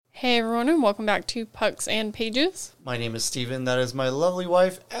Hey everyone, and welcome back to Pucks and Pages. My name is Steven. That is my lovely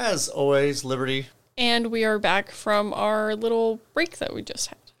wife, as always, Liberty. And we are back from our little break that we just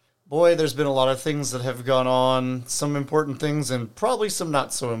had. Boy, there's been a lot of things that have gone on. Some important things and probably some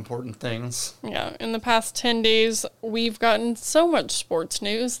not so important things. Yeah, in the past 10 days, we've gotten so much sports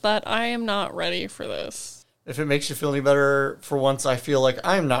news that I am not ready for this. If it makes you feel any better, for once I feel like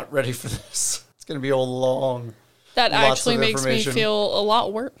I'm not ready for this. It's going to be a long... That actually makes me feel a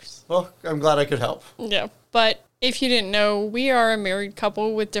lot worse. Well, I'm glad I could help. Yeah, but if you didn't know, we are a married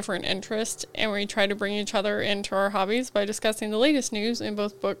couple with different interests, and we try to bring each other into our hobbies by discussing the latest news in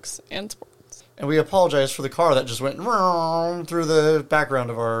both books and sports. And we apologize for the car that just went through the background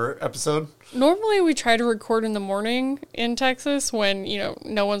of our episode. Normally we try to record in the morning in Texas when,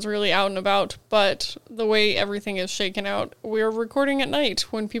 no one's really out and about, but the way everything is shaken out, we're recording at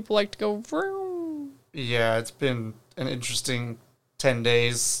night when people like to go vroom. Yeah, it's been an interesting 10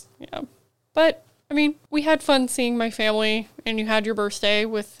 days. Yeah. But, we had fun seeing my family, and you had your birthday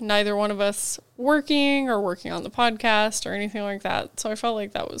with neither one of us working or working on the podcast or anything like that. So I felt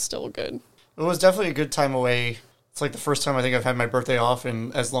like that was still good. It was definitely a good time away. It's like the first time I think I've had my birthday off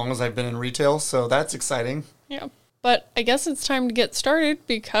in as long as I've been in retail, so that's exciting. Yeah. But I guess it's time to get started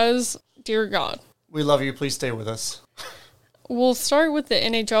because, dear God. We love you. Please stay with us. We'll start with the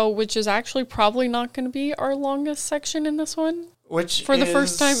NHL, which is actually probably not going to be our longest section in this one. Which for the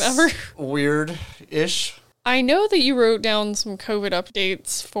first time ever. Weird-ish. I know that you wrote down some COVID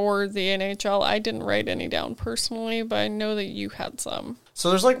updates for the NHL. I didn't write any down personally, but I know that you had some. So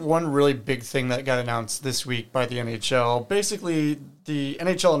there's one really big thing that got announced this week by the NHL. Basically, the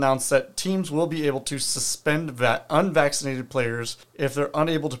NHL announced that teams will be able to suspend unvaccinated players if they're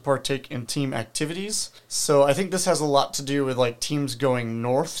unable to partake in team activities. So I think this has a lot to do with teams going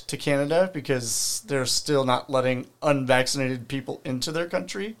north to Canada because they're still not letting unvaccinated people into their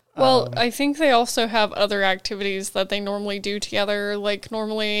country. Well, I think they also have other activities that they normally do together.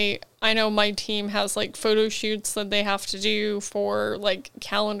 Normally, I know my team has photo shoots that they have to do for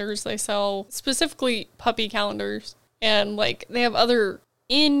calendars they sell, specifically puppy calendars. And they have other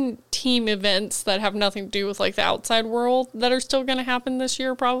in-team events that have nothing to do with the outside world that are still going to happen this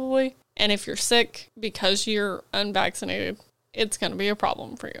year probably. And if you're sick because you're unvaccinated, it's going to be a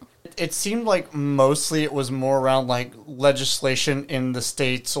problem for you. It seemed like mostly it was more around legislation in the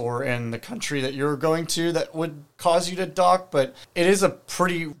states or in the country that you're going to that would cause you to dock, but it is a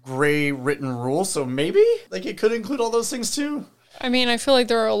pretty gray written rule, so maybe it could include all those things too. I feel like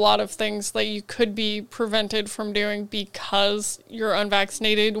there are a lot of things that you could be prevented from doing because you're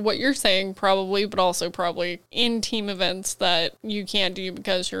unvaccinated. What you're saying probably, but also probably in team events that you can't do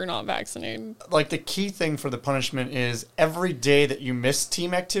because you're not vaccinated. The key thing for the punishment is every day that you miss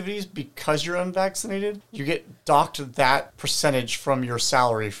team activities because you're unvaccinated, you get docked that percentage from your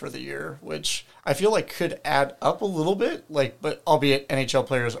salary for the year, which I feel could add up a little bit, but albeit NHL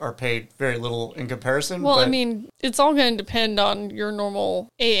players are paid very little in comparison. Well, it's all going to depend on your normal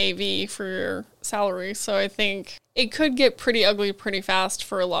AAV for your salary, so I think it could get pretty ugly pretty fast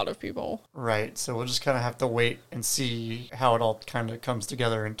for a lot of people. Right, so we'll just kind of have to wait and see how it all kind of comes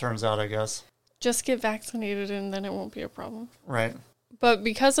together and turns out, I guess. Just get vaccinated and then it won't be a problem. Right. But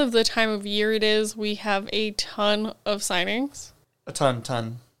because of the time of year it is, we have a ton of signings. A ton.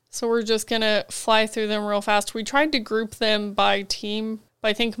 So we're just going to fly through them real fast. We tried to group them by team, but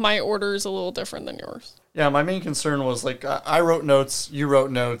I think my order is a little different than yours. Yeah, my main concern was I wrote notes, you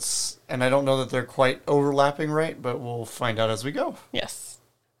wrote notes, and I don't know that they're quite overlapping right, but we'll find out as we go. Yes.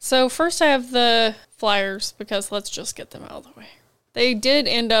 So first I have the Flyers because let's just get them out of the way. They did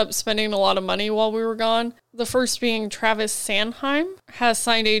end up spending a lot of money while we were gone. The first being Travis Sanheim has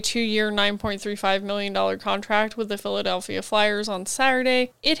signed a 2-year, $9.35 million contract with the Philadelphia Flyers on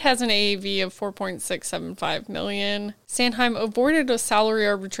Saturday. It has an AAV of $4.675 million. Sanheim avoided a salary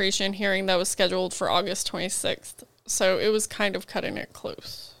arbitration hearing that was scheduled for August 26th, so it was kind of cutting it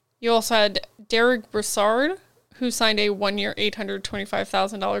close. You also had Derek Brassard, who signed a 1-year,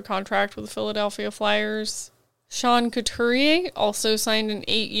 $825,000 contract with the Philadelphia Flyers. Sean Couturier also signed an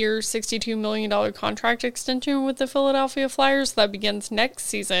 8-year, $62 million contract extension with the Philadelphia Flyers that begins next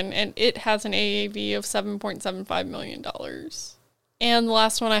season, and it has an AAV of $7.75 million. And the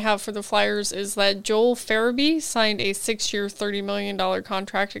last one I have for the Flyers is that Joel Farabee signed a 6-year, $30 million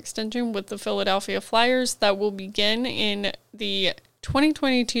contract extension with the Philadelphia Flyers that will begin in the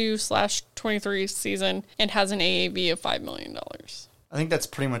 2022/23 season and has an AAV of $5 million. I think that's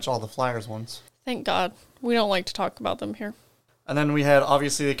pretty much all the Flyers ones. Thank God. We don't like to talk about them here. And then we had,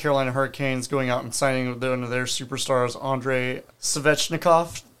 obviously, the Carolina Hurricanes going out and signing one of their superstars, Andrei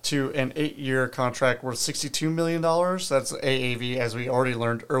Svechnikov, to an 8-year contract worth $62 million. That's AAV, as we already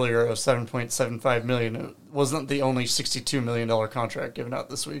learned earlier, of $7.75 million. It wasn't the only $62 million contract given out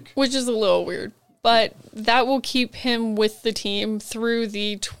this week. Which is a little weird. But that will keep him with the team through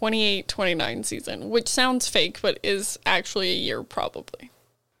the 28-29 season, which sounds fake, but is actually a year probably.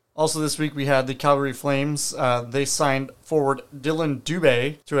 Also this week we had the Calgary Flames. They signed forward Dylan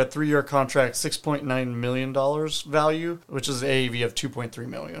Dubé to a 3-year contract, $6.9 million value, which is an AAV of $2.3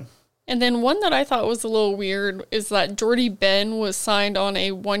 million. And then one that I thought was a little weird is that Jordy Ben was signed on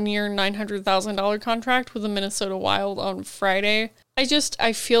a 1-year, $900,000 contract with the Minnesota Wild on Friday.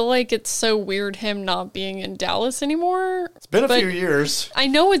 I feel like it's so weird him not being in Dallas anymore. It's been a few years. I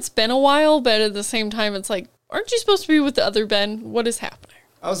know it's been a while, but at the same time, it's like, aren't you supposed to be with the other Ben? What is happening?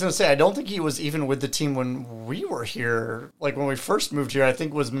 I was going to say, I don't think he was even with the team when we were here. Like, when we first moved here, I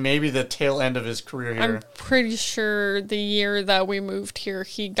think was maybe the tail end of his career here. I'm pretty sure the year that we moved here,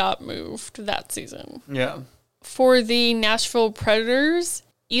 he got moved that season. Yeah. For the Nashville Predators,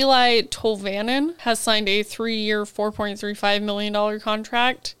 Eli Tolvanen has signed a 3-year, $4.35 million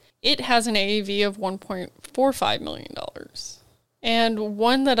contract. It has an AAV of $1.45 million. And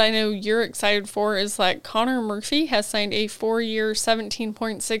one that I know you're excited for is that Connor Murphy has signed a 4-year,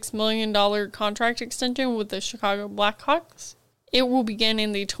 $17.6 million contract extension with the Chicago Blackhawks. It will begin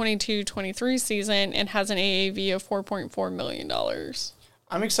in the 22-23 season and has an AAV of $4.4 million.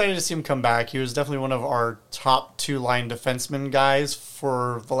 I'm excited to see him come back. He was definitely one of our top 2-line defenseman guys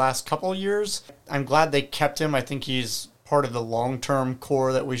for the last couple of years. I'm glad they kept him. I think he's part of the long-term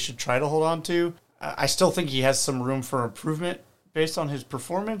core that we should try to hold on to. I still think he has some room for improvement based on his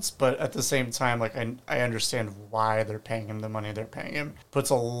performance, but at the same time, like I understand why they're paying him the money they're paying him. Puts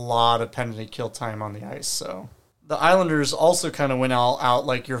a lot of penalty kill time on the ice, so... The Islanders also kind of went all out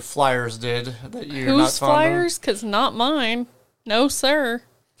like your Flyers did. That you're Whose Flyers? Because not mine. No, sir.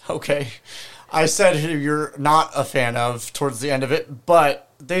 Okay. I said who you're not a fan of towards the end of it, but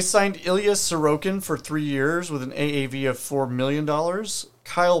they signed Ilya Sorokin for 3 years with an AAV of $4 million.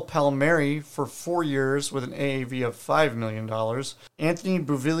 Kyle Palmieri for 4 years with an AAV of $5 million. Anthony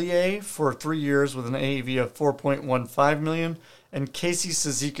Beauvillier for 3 years with an AAV of $4.15 million. And Casey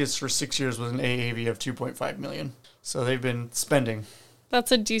Cizikas for 6 years with an AAV of $2.5 million. So they've been spending.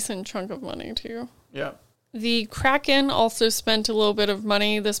 That's a decent chunk of money, too. Yeah. The Kraken also spent a little bit of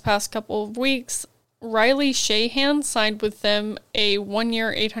money this past couple of weeks. Riley Shahan signed with them a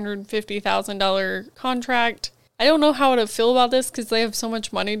 1-year, $850,000 contract. I don't know how to feel about this because they have so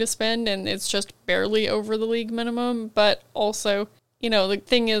much money to spend and it's just barely over the league minimum. But also, the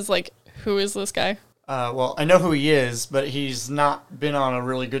thing is, like, who is this guy? Well, I know who he is, but he's not been on a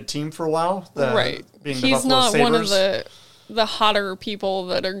really good team for a while. Right. He's not one of the hotter people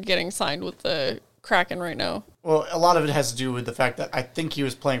that are getting signed with the Kraken right now. Well, a lot of it has to do with the fact that I think he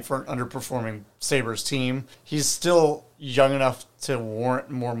was playing for an underperforming Sabres team. He's still young enough to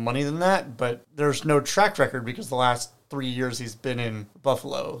warrant more money than that, but there's no track record because the last 3 years he's been in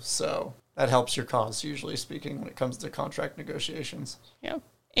Buffalo. So that helps your cause, usually speaking, when it comes to contract negotiations. Yeah.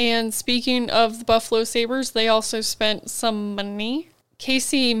 And speaking of the Buffalo Sabres, they also spent some money.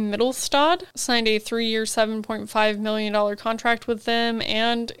 Casey Mittelstadt signed a 3-year, $7.5 million contract with them,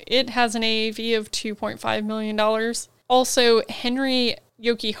 and it has an AAV of $2.5 million. Also, Henry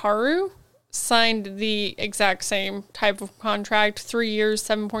Yokiharu signed the exact same type of contract, 3 years,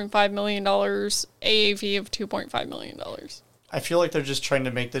 $7.5 million, AAV of $2.5 million. I feel like they're just trying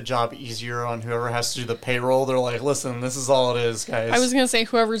to make the job easier on whoever has to do the payroll. They're like, listen, this is all it is, guys. I was going to say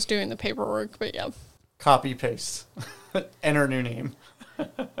whoever's doing the paperwork, but yeah. Copy, paste. Enter new name.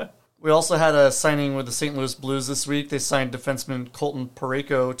 We also had a signing with the St. Louis Blues this week. They signed defenseman Colton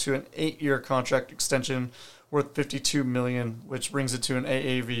Parayko to an 8-year contract extension worth $52 million, which brings it to an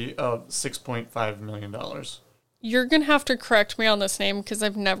AAV of $6.5 million. You're going to have to correct me on this name because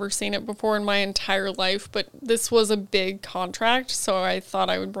I've never seen it before in my entire life, but this was a big contract, so I thought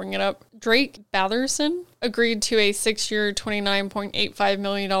I would bring it up. Drake Batherson agreed to a 6-year, $29.85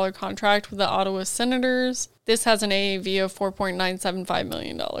 million contract with the Ottawa Senators. This has an AAV of $4.975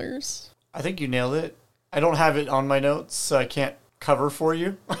 million. I think you nailed it. I don't have it on my notes, so I can't cover for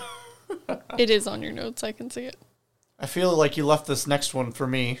you. It is on your notes. I can see it. I feel like you left this next one for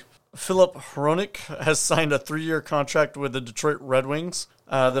me. Philip Hronik has signed a 3-year contract with the Detroit Red Wings.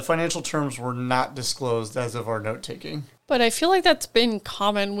 The financial terms were not disclosed as of our note-taking. But I feel like that's been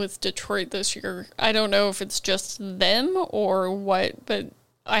common with Detroit this year. I don't know if it's just them or what, but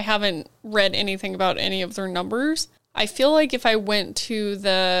I haven't read anything about any of their numbers. I feel like if I went to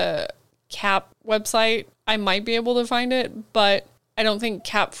the Cap website, I might be able to find it, but I don't think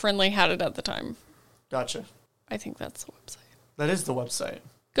Cap Friendly had it at the time. Gotcha. I think that's the website. That is the website.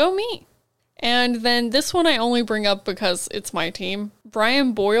 Go me. And then this one I only bring up because it's my team.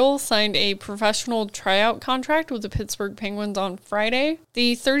 Brian Boyle signed a professional tryout contract with the Pittsburgh Penguins on Friday.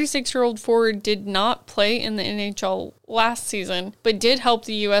 The 36-year-old forward did not play in the NHL last season, but did help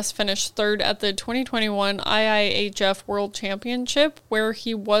the U.S. finish third at the 2021 IIHF World Championship, where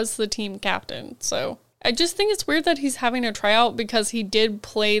he was the team captain. So I just think it's weird that he's having a tryout because he did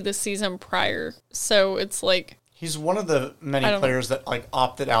play the season prior. So it's like... He's one of the many players that like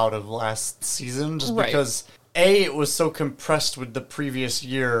opted out of last season just Right. because it was so compressed with the previous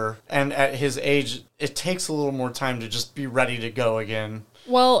year, and at his age, it takes a little more time to just be ready to go again.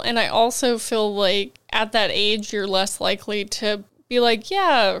 Well, and I also feel like at that age, you're less likely to be like,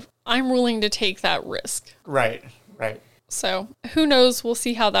 yeah, I'm willing to take that risk. Right. So who knows? We'll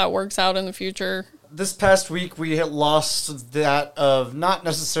see how that works out in the future. This past week, we had lost that of not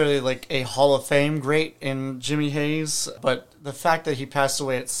necessarily like a Hall of Fame great in Jimmy Hayes, but the fact that he passed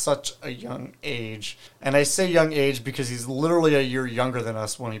away at such a young age. And I say young age because he's literally a year younger than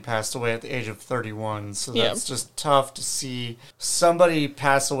us when he passed away at the age of 31. So that's just tough to see somebody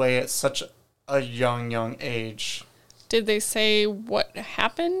pass away at such a young age. Did they say what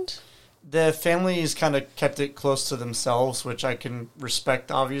happened? The families kind of kept it close to themselves, which I can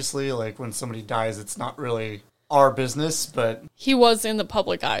respect, obviously. Like, when somebody dies, it's not really our business, but... He was in the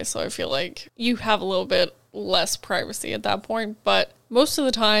public eye, so I feel like you have a little bit less privacy at that point. But most of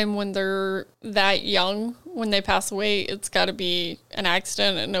the time when they're that young, when they pass away, it's got to be an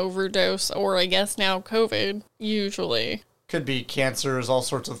accident, an overdose, or I guess now COVID, usually. Could be cancers, all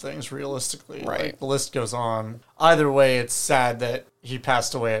sorts of things, realistically. Right. Like, the list goes on. Either way, it's sad that he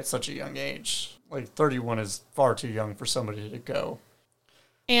passed away at such a young age. Like, 31 is far too young for somebody to go.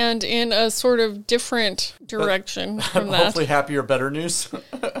 And in a sort of different direction from that, Hopefully happier, better news.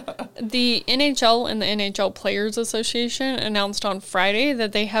 the NHL and the NHL Players Association announced on Friday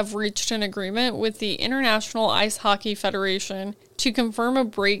that they have reached an agreement with the International Ice Hockey Federation to confirm a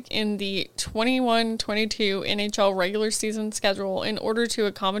break in the 21-22 NHL regular season schedule in order to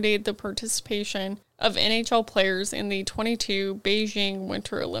accommodate the participation of NHL players in the 22 Beijing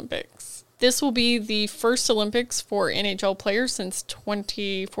Winter Olympics. This will be the first Olympics for NHL players since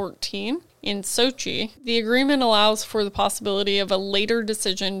 2014 in Sochi. The agreement allows for the possibility of a later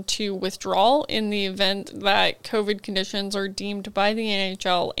decision to withdraw in the event that COVID conditions are deemed by the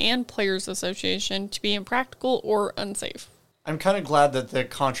NHL and Players Association to be impractical or unsafe. I'm kind of glad that the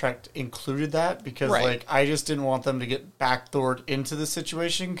contract included that because, Right. like, I just didn't want them to get backdoored into the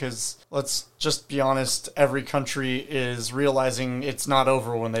situation because, let's just be honest, every country is realizing it's not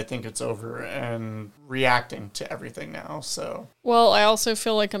over when they think it's over and reacting to everything now, so... Well, I also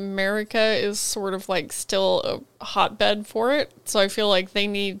feel like America is sort of like still a hotbed for it, so I feel like they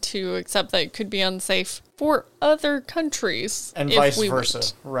need to accept that it could be unsafe for other countries. And if vice we versa,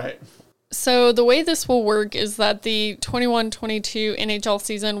 wouldn't. right. So the way this will work is that the 21-22 NHL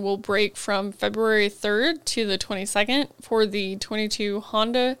season will break from February 3rd to the 22nd for the 22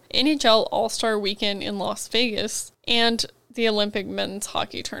 Honda NHL All-Star Weekend in Las Vegas and the Olympic Men's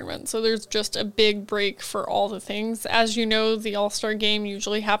Hockey Tournament. So there's just a big break for all the things. As you know, the All-Star game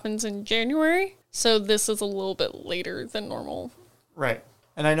usually happens in January, so this is a little bit later than normal. Right.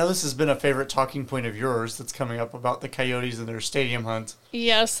 And I know this has been a favorite talking point of yours that's coming up about the Coyotes and their stadium hunt.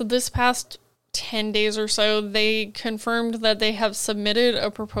 Yeah, so this past 10 days or so, they confirmed that they have submitted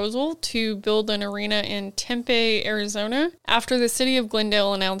a proposal to build an arena in Tempe, Arizona, after the city of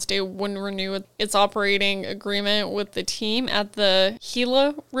Glendale announced it wouldn't renew its operating agreement with the team at the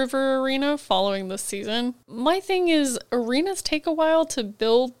Gila River Arena following this season. My thing is, arenas take a while to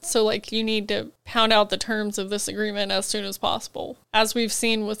build, so like you need to pound out the terms of this agreement as soon as possible. As we've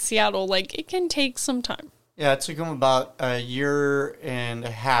seen with Seattle, like it can take some time. Yeah, it took them about a year and a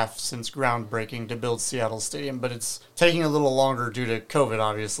half since groundbreaking to build Seattle Stadium, but it's taking a little longer due to COVID,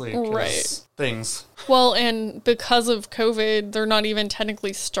 obviously. 'Cause Right. Things. Well, and because of COVID, they're not even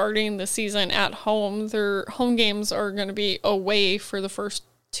technically starting the season at home. Their home games are going to be away for the first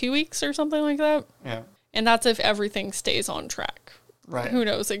 2 weeks or something like that. Yeah. And that's if everything stays on track. Right. Who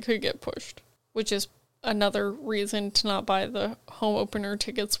knows? It could get pushed, which is another reason to not buy the home opener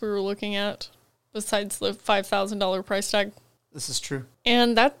tickets we were looking at, besides the $5,000 price tag. This is true.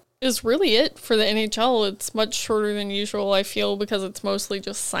 And that is really it for the NHL. It's much shorter than usual, I feel, because it's mostly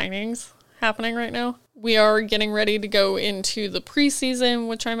just signings happening right now. We are getting ready to go into the preseason,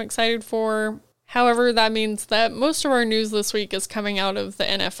 which I'm excited for. However, that means that most of our news this week is coming out of the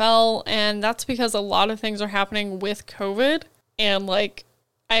NFL, and that's because a lot of things are happening with COVID. And, like,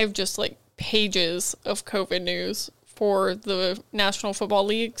 I have just, like, pages of COVID news for the National Football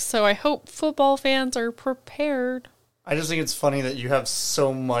League, so I hope football fans are prepared. I just think it's funny that you have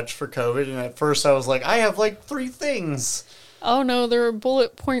so much for COVID, and at first I was like, I have like 3 things. Oh no, there are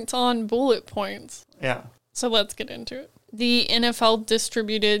bullet points on bullet points. Yeah. So let's get into it. The NFL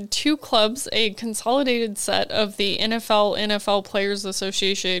distributed 2 clubs a consolidated set of the NFL Players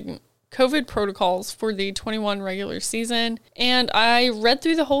Association COVID protocols for the 21 regular season, and I read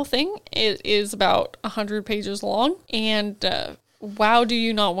through the whole thing. It is about 100 pages long, and wow, do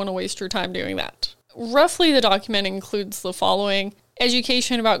you not want to waste your time doing that. Roughly, the document includes the following: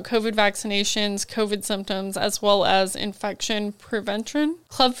 education about COVID vaccinations, COVID symptoms, as well as infection prevention,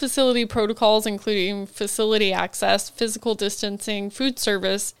 club facility protocols including facility access, physical distancing, food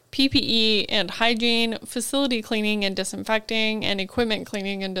service, PPE and hygiene, facility cleaning and disinfecting, and equipment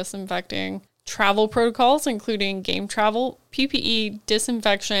cleaning and disinfecting, travel protocols including game travel, PPE,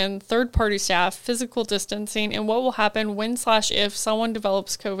 disinfection, third-party staff, physical distancing, and what will happen when/if someone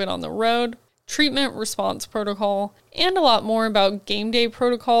develops COVID on the road, treatment response protocol, and a lot more about game day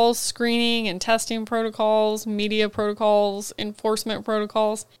protocols, screening and testing protocols, media protocols, enforcement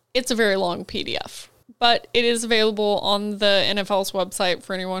protocols. It's a very long PDF, but it is available on the NFL's website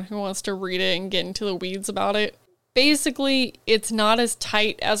for anyone who wants to read it and get into the weeds about it. Basically, it's not as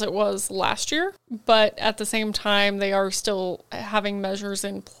tight as it was last year, but at the same time, they are still having measures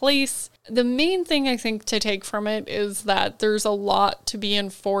in place. The main thing I think to take from it is that there's a lot to be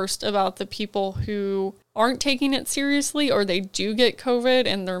enforced about the people who aren't taking it seriously, or they do get COVID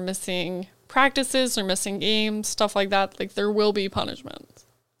and they're missing practices or missing games, stuff like that. Like, there will be punishments.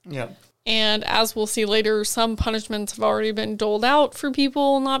 Yeah. And as we'll see later, some punishments have already been doled out for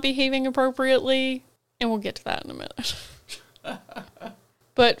people not behaving appropriately. And we'll get to that in a minute.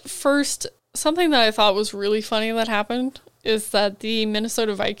 But first, something that I thought was really funny that happened is that the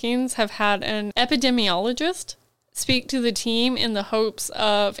Minnesota Vikings have had an epidemiologist speak to the team in the hopes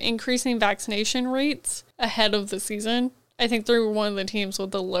of increasing vaccination rates ahead of the season. I think they're one of the teams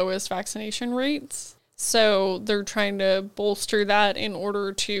with the lowest vaccination rates. So they're trying to bolster that in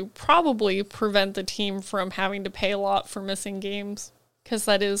order to probably prevent the team from having to pay a lot for missing games. Because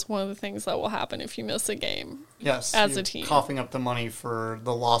that is one of the things that will happen if you miss a game. Yes. As a team. Coughing up the money for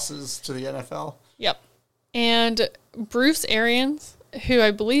the losses to the NFL. Yep. And Bruce Arians, who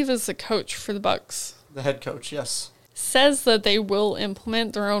I believe is the coach for the Bucs. The head coach, yes. Says that they will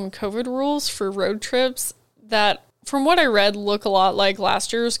implement their own COVID rules for road trips that, from what I read, look a lot like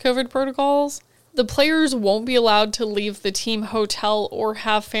last year's COVID protocols. The players won't be allowed to leave the team hotel or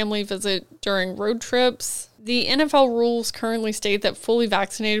have family visit during road trips. The NFL rules currently state that fully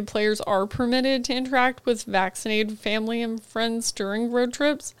vaccinated players are permitted to interact with vaccinated family and friends during road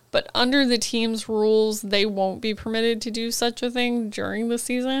trips, but under the team's rules, they won't be permitted to do such a thing during the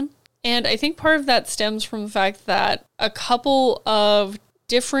season. And I think part of that stems from the fact that a couple of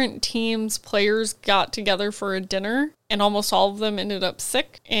different teams' players got together for a dinner, and almost all of them ended up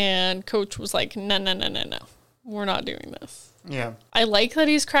sick, and coach was like, no, we're not doing this. Yeah. I like that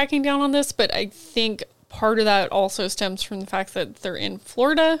he's cracking down on this, but I think part of that also stems from the fact that they're in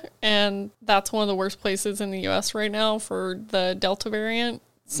Florida, and that's one of the worst places in the U.S. right now for the Delta variant.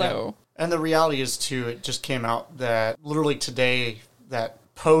 So, yeah. And the reality is, too, it just came out that literally today, that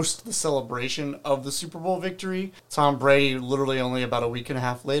post the celebration of the Super Bowl victory, Tom Brady, literally only about a week and a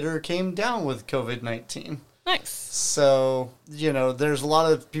half later, came down with COVID-19. Nice. So, there's a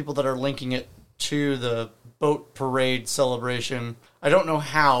lot of people that are linking it to the boat parade celebration. I don't know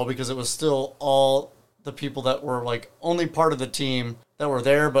how, because it was still all the people that were, only part of the team that were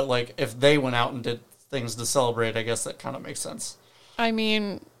there, but, if they went out and did things to celebrate, I guess that kind of makes sense. I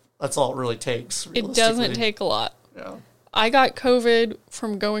mean, that's all it really takes. It doesn't take a lot. Yeah. I got COVID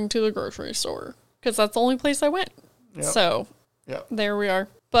from going to the grocery store, because that's the only place I went. Yep. So, There we are.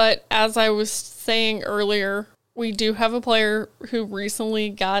 But as I was saying earlier, we do have a player who recently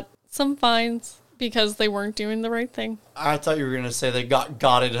got some fines because they weren't doing the right thing. I thought you were going to say they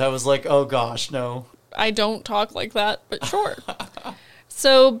got it. I was like, oh gosh, no. I don't talk like that, but sure.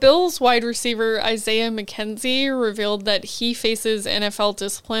 So Bills wide receiver Isaiah McKenzie revealed that he faces NFL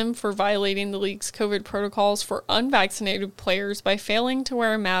discipline for violating the league's COVID protocols for unvaccinated players by failing to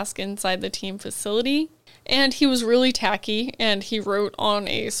wear a mask inside the team facility. And he was really tacky, and he wrote on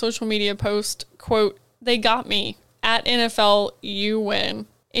a social media post, quote, "They got me. At NFL, you win,"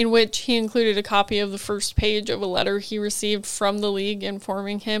 in which he included a copy of the first page of a letter he received from the league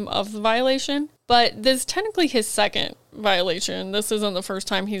informing him of the violation. But this is technically his second violation. This isn't the first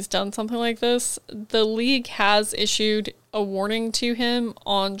time he's done something like this. The league has issued a warning to him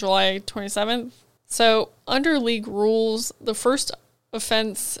on July 27th. So under league rules, the first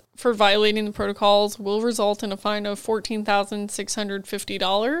offense for violating the protocols will result in a fine of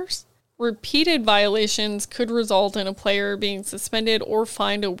 $14,650. Repeated violations could result in a player being suspended or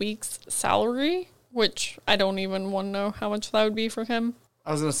fined a week's salary, which I don't even want to know how much that would be for him.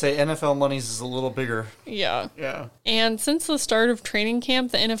 I was going to say NFL monies is a little bigger. Yeah. Yeah. And since the start of training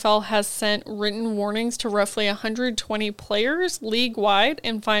camp, the NFL has sent written warnings to roughly 120 players league-wide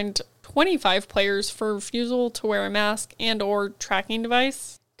and fined 25 players for refusal to wear a mask and or tracking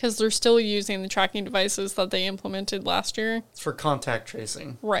device, because they're still using the tracking devices that they implemented last year. It's for contact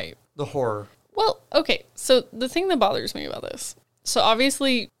tracing. Right. The horror. Well, okay, so the thing that bothers me about this, so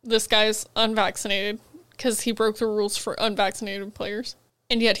obviously this guy's unvaccinated because he broke the rules for unvaccinated players,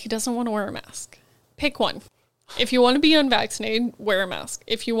 and yet he doesn't want to wear a mask. Pick one. If you want to be unvaccinated, wear a mask.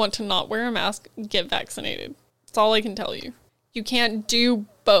 If you want to not wear a mask, get vaccinated. That's all I can tell you. You can't do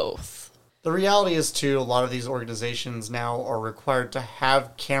both. The reality is, too, a lot of these organizations now are required to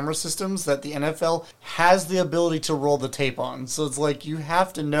have camera systems that the NFL has the ability to roll the tape on. So it's like you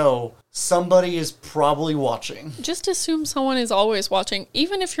have to know somebody is probably watching. Just assume someone is always watching.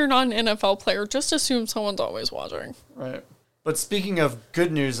 Even if you're not an NFL player, just assume someone's always watching. Right. But speaking of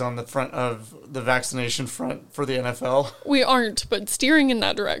good news on the front of the vaccination front for the NFL. We aren't, but steering in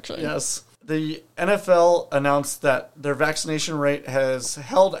that direction. Yes. The NFL announced that their vaccination rate has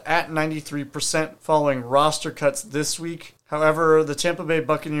held at 93% following roster cuts this week. However, the Tampa Bay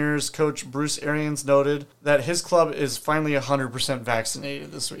Buccaneers coach Bruce Arians noted that his club is finally 100%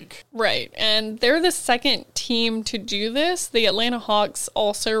 vaccinated this week. Right, and they're the second team to do this. The Atlanta Hawks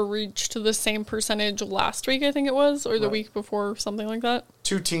also reached the same percentage last week, I think it was, or the week before, something like that.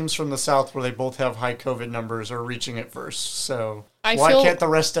 Two teams from the South where they both have high COVID numbers are reaching it first, so why can't the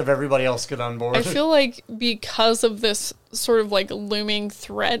rest of everybody else get on board? I feel like because of this sort of like looming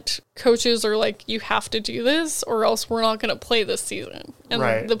threat, coaches are like, you have to do this or else we're not going to play this season.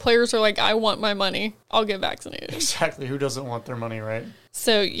 And the players are like, I want my money. I'll get vaccinated. Exactly. Who doesn't want their money, right?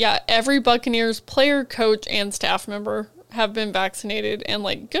 So yeah, every Buccaneers player, coach, and staff member have been vaccinated, and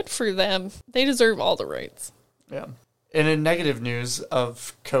like, good for them. They deserve all the rights. Yeah. And in negative news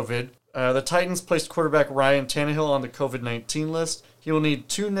of COVID, the Titans placed quarterback Ryan Tannehill on the COVID-19 list. He will need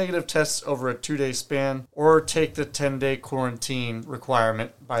 2 negative tests over a 2-day span or take the 10-day quarantine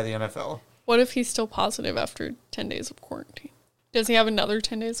requirement by the NFL. What if he's still positive after 10 days of quarantine? Does he have another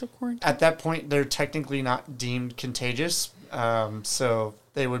 10 days of quarantine? At that point, they're technically not deemed contagious, so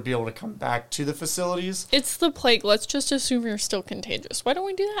they would be able to come back to the facilities. It's the plague. Let's just assume you're still contagious. Why don't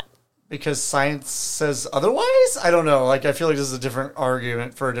we do that? Because science says otherwise? I don't know. Like, I feel like this is a different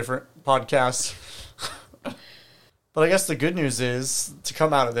argument for a different podcast. But I guess the good news is, to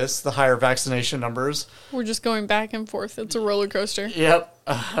come out of this, the higher vaccination numbers. We're just going back and forth. It's a roller coaster. Yep.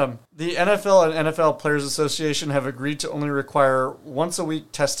 The NFL and NFL Players Association have agreed to only require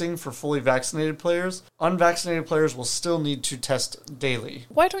once-a-week testing for fully vaccinated players. Unvaccinated players will still need to test daily.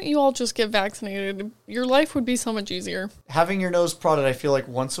 Why don't you all just get vaccinated? Your life would be so much easier. Having your nose prodded, I feel like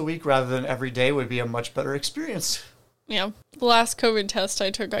once a week rather than every day would be a much better experience. Yeah. The last COVID test I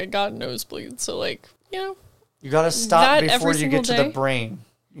took, I got nosebleeds. So, like, you know. You got to stop before you get to the brain,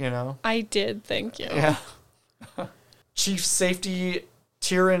 you know? I did, thank you. Yeah. Chief Safety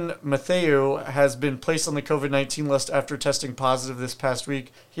Tyrann Mathieu has been placed on the COVID-19 list after testing positive this past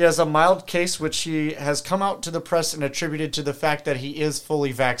week. He has a mild case, which he has come out to the press and attributed to the fact that he is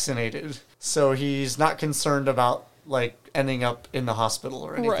fully vaccinated. So he's not concerned about, like, ending up in the hospital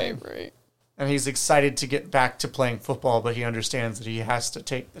or anything. Right. And he's excited to get back to playing football, but he understands that he has to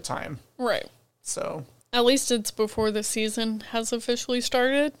take the time. Right. So at least it's before the season has officially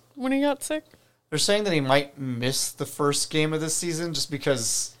started when he got sick. They're saying that he might miss the first game of this season just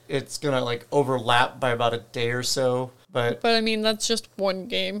because it's going to, like, overlap by about a day or so. But I mean, that's just one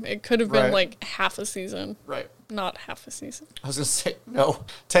game. It could have been, like, half a season. Right. Not half a season. I was going to say, no.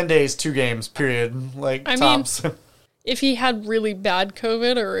 10 days, 2 games, period. Like, I tops. mean, if he had really bad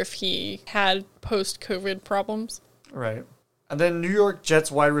COVID or if he had post-COVID problems. Right. And then New York Jets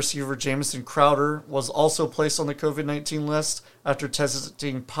wide receiver Jamison Crowder was also placed on the COVID-19 list after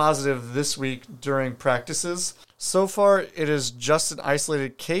testing positive this week during practices. So far, it is just an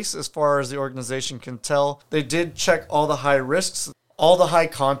isolated case as far as the organization can tell. They did check all the high risks. All the high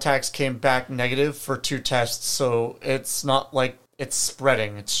contacts came back negative for 2 tests, so it's not like it's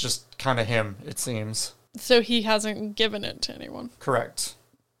spreading. It's just kind of him, it seems. So he hasn't given it to anyone. Correct.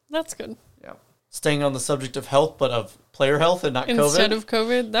 That's good. Yeah. Staying on the subject of health, but of player health and not COVID. Instead of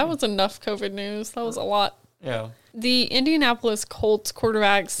COVID. That was enough COVID news. That was a lot. Yeah. The Indianapolis Colts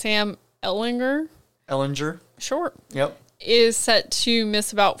quarterback Sam Ehlinger. Sure. Yep. Is set to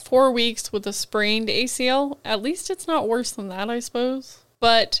miss about 4 weeks with a sprained ACL. At least it's not worse than that, I suppose.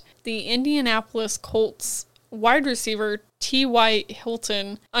 But the Indianapolis Colts wide receiver T.Y.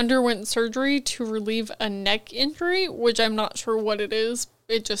 Hilton underwent surgery to relieve a neck injury, which I'm not sure what it is.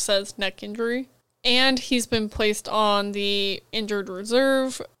 It just says neck injury. And he's been placed on the injured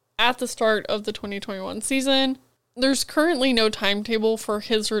reserve at the start of the 2021 season. There's currently no timetable for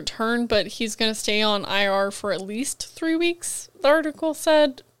his return, but he's going to stay on IR for at least 3 weeks, the article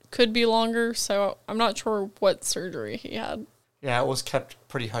said. Could be longer, so I'm not sure what surgery he had. Yeah, it was kept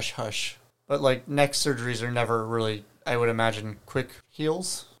pretty hush-hush. But, like, neck surgeries are never really, I would imagine, quick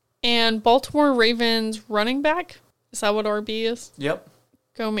heals. And Baltimore Ravens running back, is that what RB is? Yep.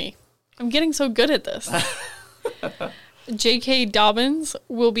 Go me. I'm getting so good at this. J.K. Dobbins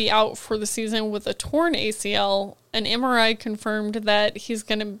will be out for the season with a torn ACL. An MRI confirmed that he's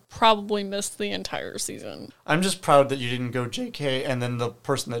going to probably miss the entire season. I'm just proud that you didn't go J.K. and then the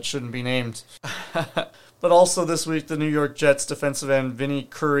person that shouldn't be named. But also this week, the New York Jets defensive end Vinny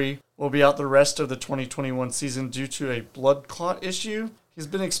Curry will be out the rest of the 2021 season due to a blood clot issue he's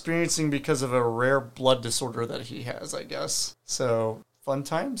been experiencing because of a rare blood disorder that he has, I guess. So, fun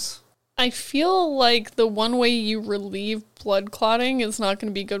times. I feel like the one way you relieve blood clotting is not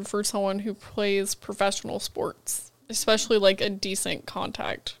going to be good for someone who plays professional sports, especially like a decent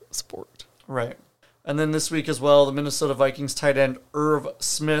contact sport. Right. And then this week as well, the Minnesota Vikings tight end Irv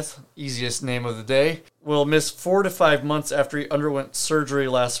Smith, easiest name of the day, will miss 4 to 5 months after he underwent surgery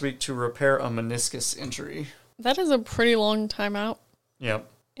last week to repair a meniscus injury. That is a pretty long time out. Yep.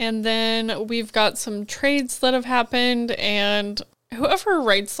 And then we've got some trades that have happened, and whoever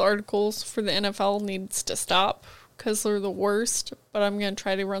writes the articles for the NFL needs to stop because they're the worst, but I'm going to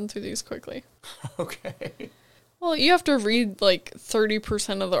try to run through these quickly. Okay. Well, you have to read like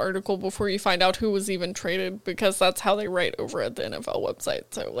 30% of the article before you find out who was even traded because that's how they write over at the NFL website.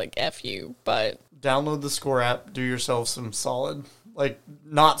 So, like, F you, but... Download the Score app, do yourself some solid. Like,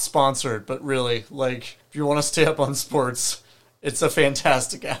 not sponsored, but really, like, if you want to stay up on sports, it's a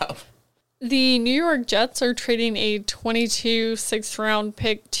fantastic app. The New York Jets are trading a 22 sixth-round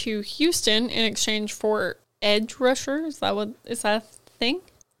pick to Houston in exchange for edge rusher. Is that a thing?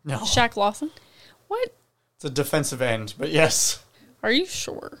 No. Shaq Lawson? What? It's a defensive end, but yes. Are you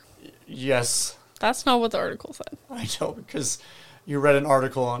sure? Yes. That's not what the article said. I know, because you read an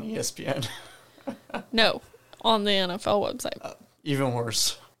article on ESPN. No, on the NFL website. Even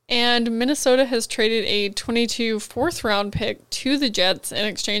worse. And Minnesota has traded a 22 fourth-round pick to the Jets in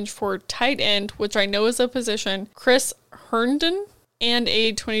exchange for tight end, which I know is a position, Chris Herndon, and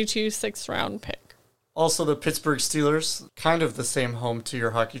a 22 sixth-round pick. Also, the Pittsburgh Steelers, kind of the same home to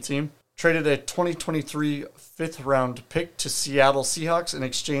your hockey team, traded a 2023 fifth-round pick to Seattle Seahawks in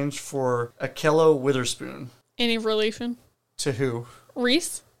exchange for Akello Witherspoon. Any relation? To who?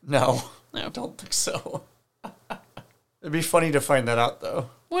 Reese? No. No. I don't think so. It'd be funny to find that out, though.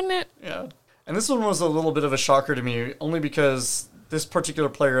 Wouldn't it? Yeah. And this one was a little bit of a shocker to me, only because this particular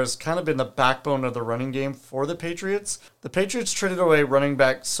player has kind of been the backbone of the running game for the Patriots. The Patriots traded away running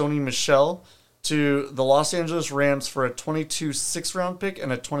back Sony Michel to the Los Angeles Rams for a 22 sixth-round pick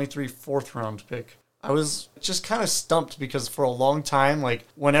and a 23 fourth-round pick. I was just kind of stumped because for a long time, like,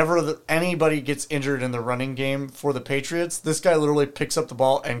 whenever anybody gets injured in the running game for the Patriots, this guy literally picks up the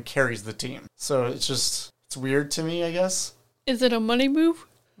ball and carries the team. So it's weird to me, I guess. Is it a money move?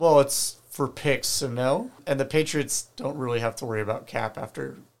 Well, it's for picks, so no. And the Patriots don't really have to worry about cap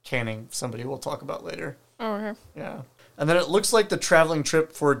after canning somebody we'll talk about later. Oh, okay. Yeah. And then it looks like the traveling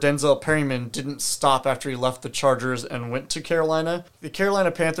trip for Denzel Perryman didn't stop after he left the Chargers and went to Carolina. The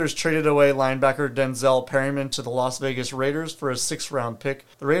Carolina Panthers traded away linebacker Denzel Perryman to the Las Vegas Raiders for a 6th-round pick.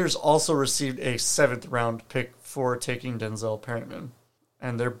 The Raiders also received a 7th-round pick for taking Denzel Perryman.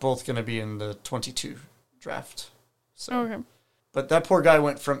 And they're both going to be in the 22 draft. So. Okay. But that poor guy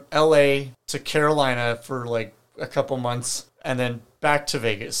went from L.A. to Carolina for like a couple months and then back to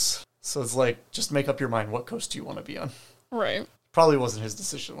Vegas. So it's like, just make up your mind. What coast do you want to be on? Right. Probably wasn't his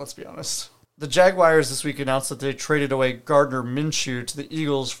decision, let's be honest. The Jaguars this week announced that they traded away Gardner Minshew to the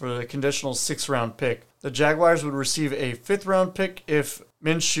Eagles for a conditional 6th-round pick. The Jaguars would receive a 5th-round pick if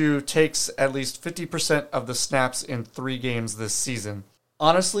Minshew takes at least 50% of the snaps in 3 games this season.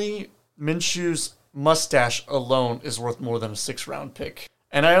 Honestly, Minshew's mustache alone is worth more than a 6th-round pick.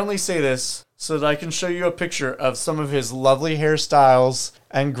 And I only say this so that I can show you a picture of some of his lovely hairstyles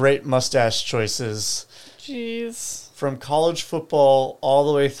and great mustache choices. Jeez. From college football all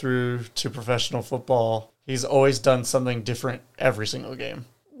the way through to professional football, he's always done something different every single game.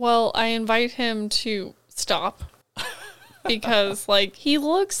 Well, I invite him to stop. Because, like, he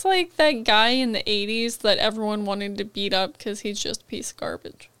looks like that guy in the 80s that everyone wanted to beat up because he's just a piece of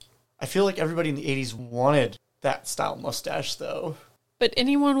garbage. I feel like everybody in the 80s wanted that style mustache, though. But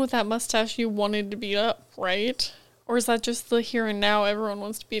anyone with that mustache you wanted to beat up, right? Or is that just the here and now everyone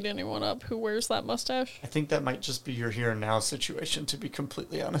wants to beat anyone up who wears that mustache? I think that might just be your here and now situation, to be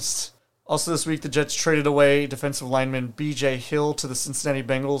completely honest. Also this week, the Jets traded away defensive lineman B.J. Hill to the Cincinnati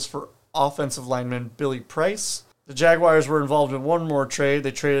Bengals for offensive lineman Billy Price. The Jaguars were involved in one more trade.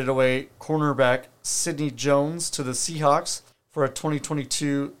 They traded away cornerback Sidney Jones to the Seahawks for a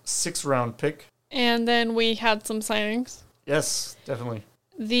 2022 sixth-round pick. And then we had some signings. Yes, definitely.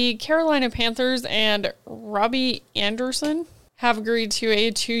 The Carolina Panthers and Robbie Anderson have agreed to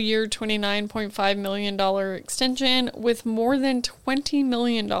a 2-year, $29.5 million extension with more than $20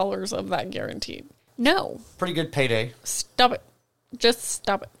 million of that guaranteed. No. Pretty good payday. Stop it. Just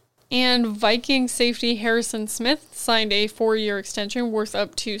stop it. And Viking safety Harrison Smith signed a 4-year extension worth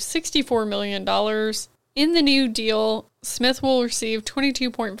up to $64 million. In the new deal, Smith will receive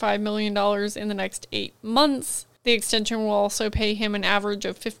 $22.5 million in the next 8 months. The extension will also pay him an average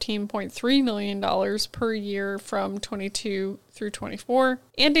of $15.3 million per year from 22 through 24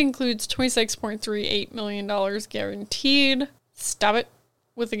 and includes $26.38 million guaranteed. Stop it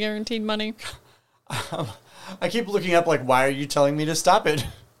with the guaranteed money. I keep looking up like, why are you telling me to stop it?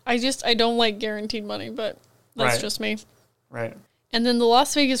 I don't like guaranteed money, but that's Right. just me. Right. And then the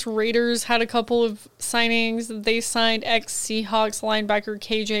Las Vegas Raiders had a couple of signings. They signed ex-Seahawks linebacker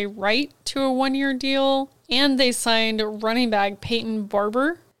KJ Wright to a 1-year deal. And they signed running back Peyton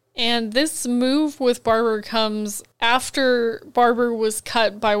Barber. And this move with Barber comes after Barber was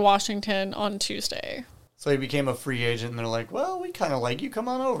cut by Washington on Tuesday. So he became a free agent, and they're like, well, we kind of like you. Come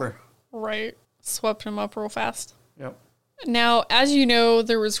on over. Right. Swept him up real fast. Yep. Now, as you know,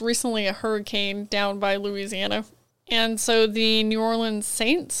 there was recently a hurricane down by Louisiana. And so the New Orleans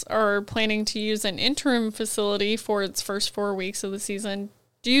Saints are planning to use an interim facility for its first 4 weeks of the season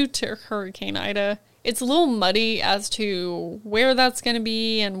due to Hurricane Ida. It's a little muddy as to where that's going to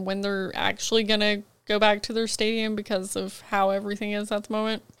be and when they're actually going to go back to their stadium because of how everything is at the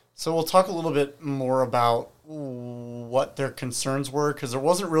moment. So we'll talk a little bit more about what their concerns were, because there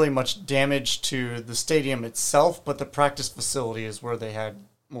wasn't really much damage to the stadium itself, but the practice facility is where they had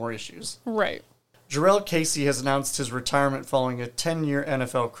more issues. Right. Jurrell Casey has announced his retirement following a 10-year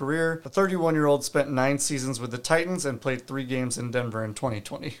NFL career. The 31-year-old spent 9 seasons with the Titans and played 3 games in Denver in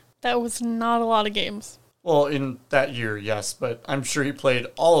 2020. That was not a lot of games. Well, in that year, yes, but I'm sure he played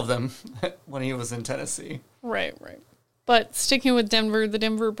all of them when he was in Tennessee. Right. But sticking with Denver, the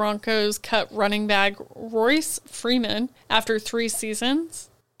Denver Broncos cut running back Royce Freeman after 3 seasons.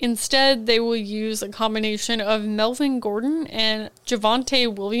 Instead, they will use a combination of Melvin Gordon and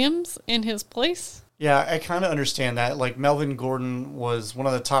Javonte Williams in his place. Yeah, I kind of understand that. Like, Melvin Gordon was one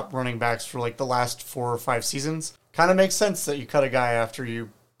of the top running backs for like the last 4 or 5 seasons. Kind of makes sense that you cut a guy after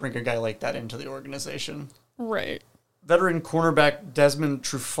you bring a guy like that into the organization. Right. Veteran cornerback Desmond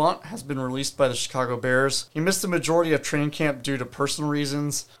Trufant has been released by the Chicago Bears. He missed the majority of training camp due to personal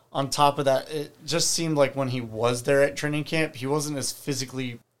reasons. On top of that, it just seemed like when he was there at training camp, he wasn't as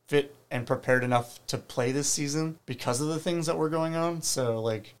physically fit and prepared enough to play this season because of the things that were going on. So,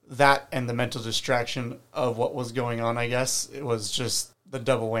 like, that and the mental distraction of what was going on, I guess, it was just the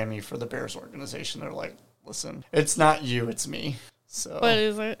double whammy for the Bears organization. They're like, listen, it's not you, it's me. So, But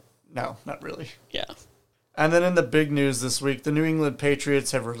is it? No, not really. Yeah. And then in the big news this week, the New England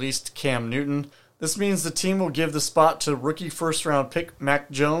Patriots have released Cam Newton. This means the team will give the spot to rookie first-round pick Mac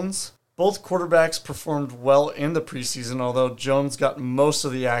Jones. Both quarterbacks performed well in the preseason, although Jones got most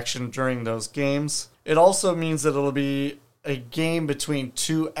of the action during those games. It also means that it'll be a game between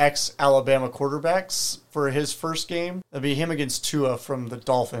 2 ex-Alabama quarterbacks for his first game. It'll be him against Tua from the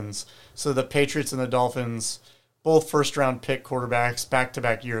Dolphins. So the Patriots and the Dolphins, both first-round pick quarterbacks,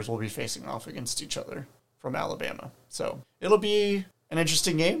 back-to-back years, will be facing off against each other from Alabama. So it'll be an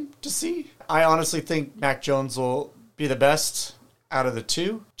interesting game to see. I honestly think Mac Jones will be the best out of the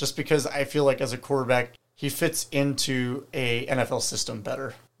 2, just because I feel like as a quarterback, he fits into a NFL system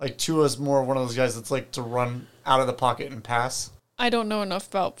better. Like, Tua's more one of those guys that's like to run out of the pocket and pass. I don't know enough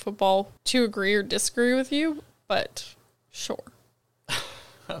about football to agree or disagree with you, but sure.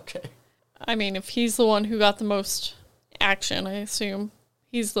 Okay. I mean, if he's the one who got the most action, I assume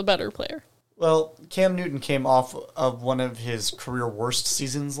he's the better player. Well, Cam Newton came off of one of his career worst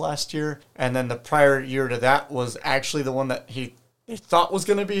seasons last year, and then the prior year to that was actually the one that he thought was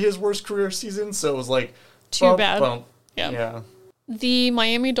going to be his worst career season, so it was like, Too bad. Bump. Yeah. The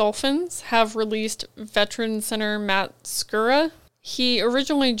Miami Dolphins have released veteran center Matt Skura. He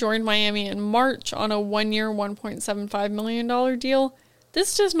originally joined Miami in March on a 1-year, $1.75 million deal.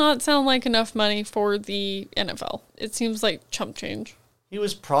 This does not sound like enough money for the NFL. It seems like chump change. He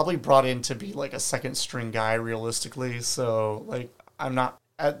was probably brought in to be like a second string guy realistically, so like I'm not,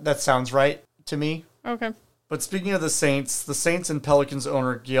 that sounds right to me. Okay. But speaking of the Saints and Pelicans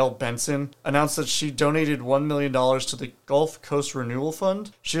owner Gail Benson announced that she donated $1 million to the Gulf Coast Renewal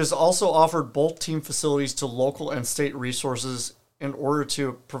Fund. She has also offered both team facilities to local and state resources in order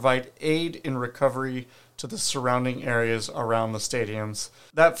to provide aid in recovery to the surrounding areas around the stadiums.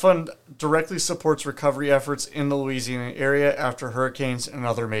 That fund directly supports recovery efforts in the Louisiana area after hurricanes and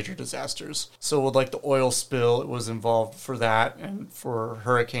other major disasters. So with like the oil spill, it was involved for that, and for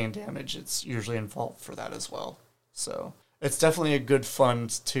hurricane damage, it's usually involved for that as well. So it's definitely a good fund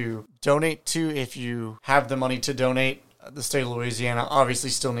to donate to if you have the money to donate. The state of Louisiana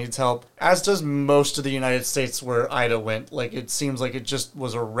obviously still needs help, as does most of the United States where Ida went. Like, it seems like it just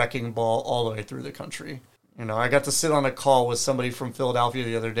was a wrecking ball all the way through the country. You know, I got to sit on a call with somebody from Philadelphia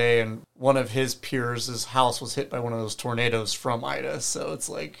the other day, and one of his peers' house was hit by one of those tornadoes from Ida. So it's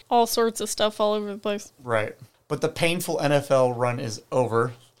like all sorts of stuff all over the place. Right. But the painful NFL run is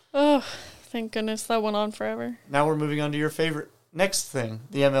over. Oh, thank goodness that went on forever. Now we're moving on to your favorite next thing,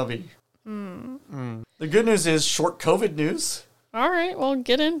 the MLB. The good news is short COVID news. All right, well,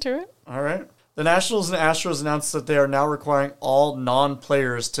 get into it. All right. The Nationals and Astros announced that they are now requiring all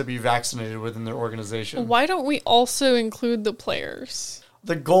non-players to be vaccinated within their organization. Why don't we also include the players?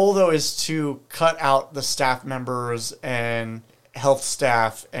 The goal, though, is to cut out the staff members and health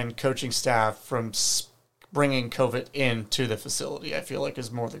staff and coaching staff from bringing COVID into the facility, I feel like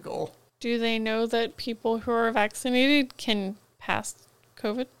is more the goal. Do they know that people who are vaccinated can pass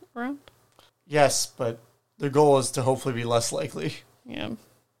COVID around? Yes, but the goal is to hopefully be less likely. Yeah.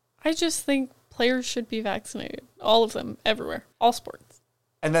 I just think players should be vaccinated. All of them, everywhere. All sports.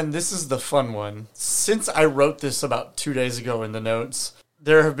 And then this is the fun one. Since I wrote this about 2 days ago in the notes,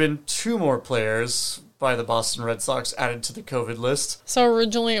 there have been 2 more players by the Boston Red Sox added to the COVID list. So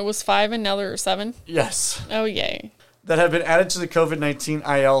originally it was 5 and now there are 7? Yes. Oh, yay. That have been added to the COVID-19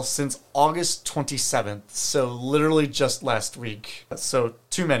 IL since August 27th, so literally just last week. So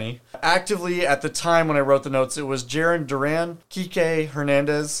too many. Actively, at the time when I wrote the notes, it was Jarren Duran, Kike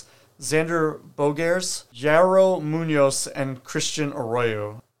Hernandez, Xander Bogaerts, Yairo Munoz, and Christian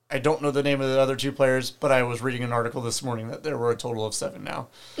Arroyo. I don't know the name of the other 2 players, but I was reading an article this morning that there were a total of 7 now.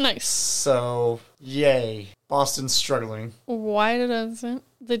 Nice. So, yay. Boston's struggling. Why doesn't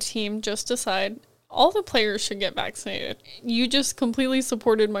the team just decide all the players should get vaccinated? You just completely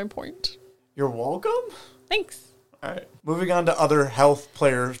supported my point. You're welcome? Thanks. All right. Moving on to other health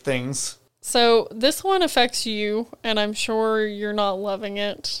player things. So this one affects you, and I'm sure you're not loving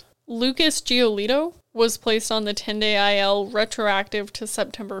it. Lucas Giolito was placed on the 10-day IL retroactive to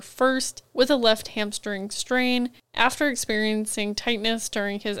September 1st with a left hamstring strain after experiencing tightness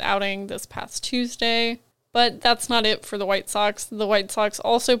during his outing this past Tuesday. But that's not it for the White Sox. The White Sox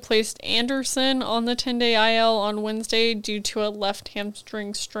also placed Anderson on the 10-day IL on Wednesday due to a left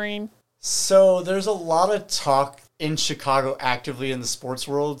hamstring strain. So there's a lot of talk in Chicago actively in the sports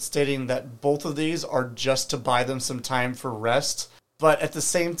world stating that both of these are just to buy them some time for rest. But at the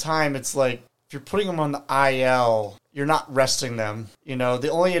same time, it's like, if you're putting them on the IL, you're not resting them. You know,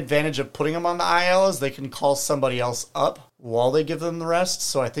 the only advantage of putting them on the IL is they can call somebody else up while they give them the rest.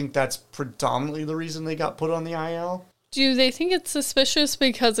 So I think that's predominantly the reason they got put on the IL. Do they think it's suspicious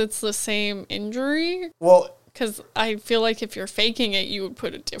because it's the same injury? Well, because I feel like if you're faking it, you would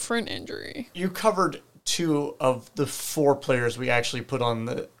put a different injury. You covered 2 of the 4 players we actually put on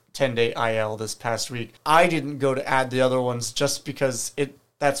the 10-day IL this past week. I didn't go to add the other ones just because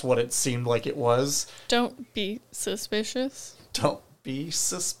that's what it seemed like it was. Don't be suspicious. Don't be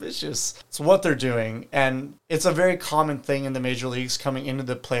suspicious. It's what they're doing. And it's a very common thing in the major leagues coming into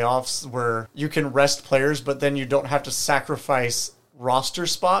the playoffs where you can rest players, but then you don't have to sacrifice roster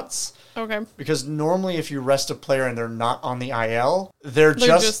spots. Okay. Because normally if you rest a player and they're not on the IL, they're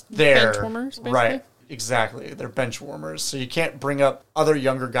just there. Bench warmers, basically? Right. Exactly. They're bench warmers. So you can't bring up other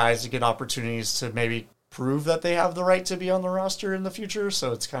younger guys to get opportunities to maybe prove that they have the right to be on the roster in the future.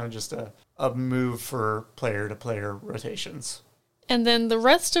 So it's kind of just a move for player-to-player rotations. And then the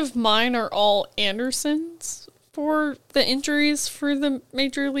rest of mine are all Andersons for the injuries for the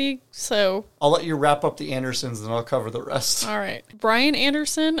Major League. So I'll let you wrap up the Andersons and I'll cover the rest. All right. Brian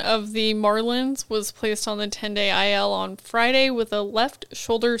Anderson of the Marlins was placed on the 10-day IL on Friday with a left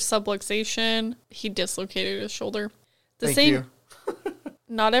shoulder subluxation. He dislocated his shoulder. Thank you.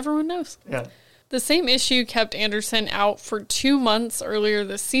 Not everyone knows. Yeah. The same issue kept Anderson out for 2 months earlier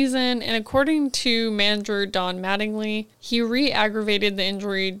this season, and according to manager Don Mattingly, he re-aggravated the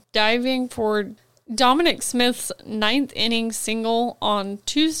injury diving for Dominic Smith's 9th inning single on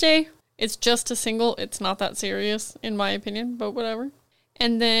Tuesday. It's just a single. It's not that serious, in my opinion, but whatever.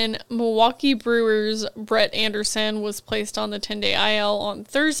 And then Milwaukee Brewers' Brett Anderson was placed on the 10-day IL on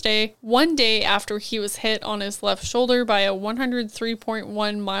Thursday, one day after he was hit on his left shoulder by a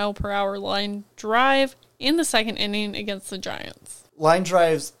 103.1 mile per hour line drive in the second inning against the Giants. Line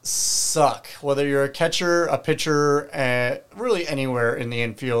drives suck. Whether you're a catcher, a pitcher, really anywhere in the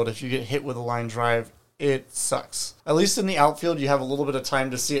infield, if you get hit with a line drive, it sucks. At least in the outfield, you have a little bit of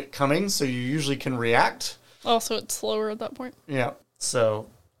time to see it coming, so you usually can react. Also, it's slower at that point. Yeah, so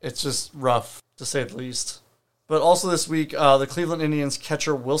it's just rough, to say the least. But also this week, the Cleveland Indians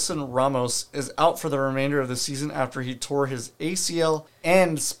catcher Wilson Ramos is out for the remainder of the season after he tore his ACL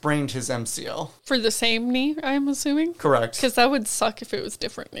and sprained his MCL. For the same knee, I'm assuming? Correct. Because that would suck if it was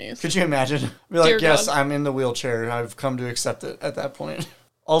different knees. Could you imagine? Be like, Dear yes, God. I'm in the wheelchair. I've come to accept it at that point.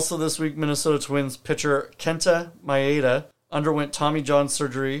 Also this week, Minnesota Twins pitcher Kenta Maeda underwent Tommy John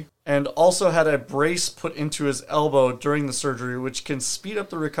surgery and also had a brace put into his elbow during the surgery, which can speed up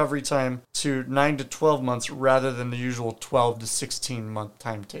the recovery time to 9 to 12 months rather than the usual 12 to 16 month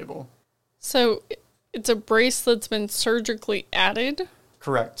timetable. So it's a brace that's been surgically added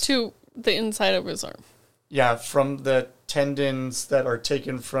Correct. to the inside of his arm. Yeah, from the tendons that are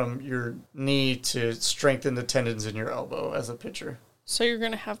taken from your knee to strengthen the tendons in your elbow as a pitcher. So you're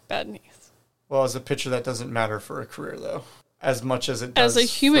going to have bad knees. Well, as a pitcher, that doesn't matter for a career, though, as much as it does As a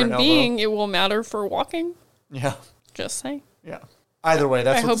human for an being, it will matter for walking. Yeah, Just say. yeah. Either way,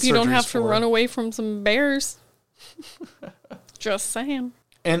 that's I what hope the you don't surgery's have to for. run away from some bears. Just saying.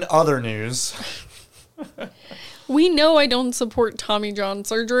 In other news, We know I don't support Tommy John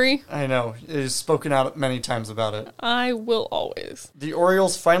surgery. I know, it is spoken out many times about it. I will always. The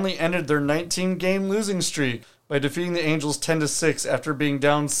Orioles finally ended their 19-game losing streak by defeating the Angels 10-6 after being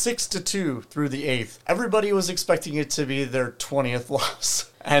down 6-2 through the 8th. Everybody was expecting it to be their 20th loss,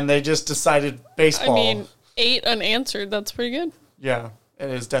 and they just decided baseball. I mean, 8 unanswered. That's pretty good. Yeah, it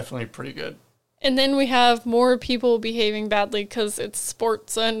is definitely pretty good. And then we have more people behaving badly because it's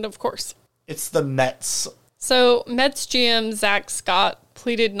sports and, of course. It's the Mets. So, Mets GM Zach Scott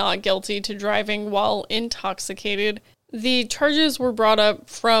pleaded not guilty to driving while intoxicated. The charges were brought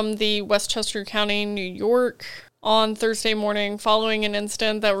up from the Westchester County, New York, on Thursday morning following an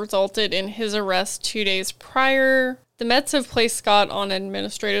incident that resulted in his arrest 2 days prior. The Mets have placed Scott on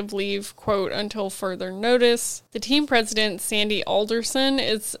administrative leave, quote, until further notice. The team president, Sandy Alderson,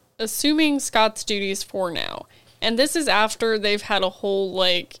 is assuming Scott's duties for now. And this is after they've had a whole,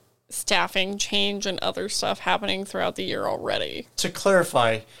 staffing change and other stuff happening throughout the year already. To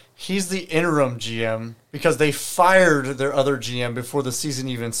clarify, he's the interim GM because they fired their other GM before the season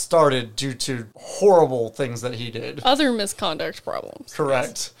even started due to horrible things that he did. Other misconduct problems.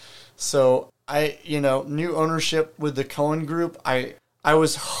 Correct. So new ownership with the Cohen Group, I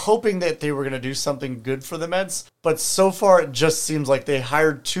was hoping that they were going to do something good for the Mets, but so far it just seems like they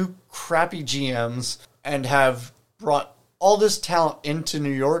hired 2 crappy GMs and have brought all this talent into New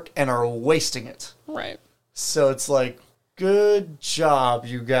York and are wasting it. Right. So it's like, good job,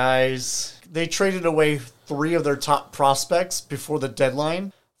 you guys. They traded away 3 of their top prospects before the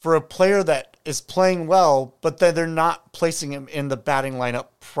deadline for a player that is playing well, but then they're not placing him in the batting lineup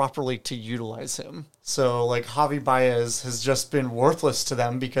properly to utilize him. So, Javi Baez has just been worthless to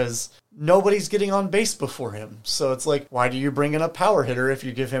them because nobody's getting on base before him. So it's like, why do you bring in a power hitter if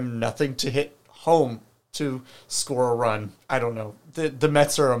you give him nothing to hit home to score a run? I don't know. The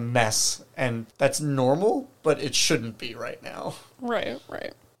Mets are a mess, and that's normal, but it shouldn't be right now. Right.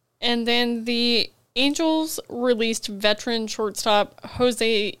 And then the Angels released veteran shortstop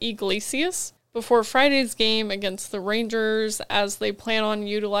Jose Iglesias before Friday's game against the Rangers, as they plan on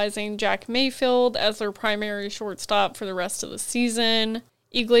utilizing Jack Mayfield as their primary shortstop for the rest of the season.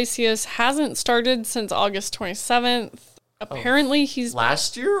 Iglesias hasn't started since August 27th. Apparently he's...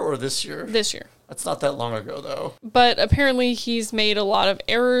 Last year or this year? This year. That's not that long ago, though. But apparently he's made a lot of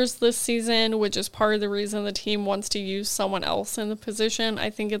errors this season, which is part of the reason the team wants to use someone else in the position. I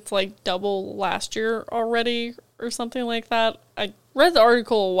think it's double last year already or something like that. I read the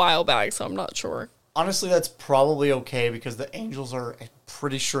article a while back, so I'm not sure. Honestly, that's probably okay because the Angels are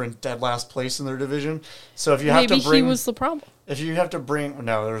pretty sure in dead last place in their division. So if you have to bring... Maybe he was the problem. If you have to bring...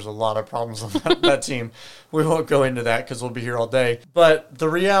 No, there's a lot of problems on that team. We won't go into that because we'll be here all day. But the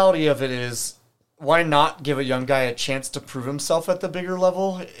reality of it is, why not give a young guy a chance to prove himself at the bigger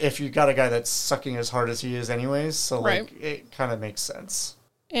level if you got a guy that's sucking as hard as he is anyways? So, it kind of makes sense.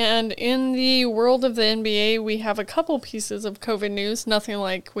 And in the world of the NBA, we have a couple pieces of COVID news. Nothing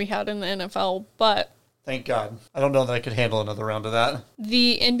like we had in the NFL, but... Thank God. I don't know that I could handle another round of that.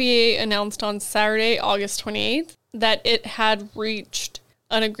 The NBA announced on Saturday, August 28th, that it had reached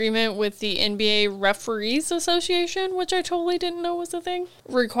an agreement with the NBA Referees Association, which I totally didn't know was a thing,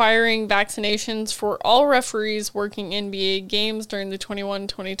 requiring vaccinations for all referees working NBA games during the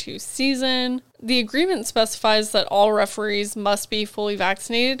 21-22 season. The agreement specifies that all referees must be fully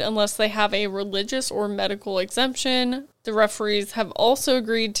vaccinated unless they have a religious or medical exemption. The referees have also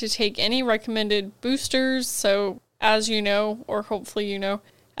agreed to take any recommended boosters, so as you know, or hopefully you know,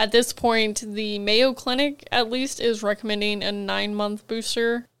 at this point, the Mayo Clinic, at least, is recommending a 9-month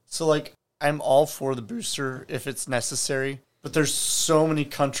booster. So, like, I'm all for the booster if it's necessary, but there's so many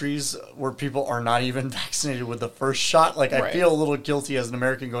countries where people are not even vaccinated with the first shot. Like, I feel a little guilty as an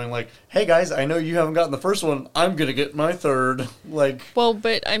American going like, hey, guys, I know you haven't gotten the first one. I'm going to get my third. Like, well,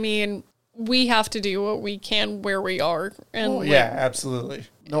 but, I mean, we have to do what we can where we are. And yeah, absolutely.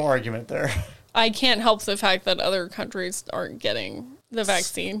 No argument there. I can't help the fact that other countries aren't getting the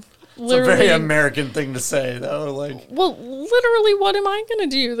vaccine. It's a very American thing to say, though. Like, well, literally, what am I going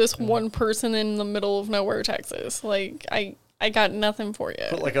to do? This one person in the middle of nowhere, Texas. Like, I got nothing for you.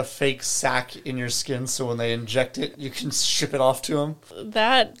 Put like a fake sack in your skin so when they inject it, you can ship it off to them.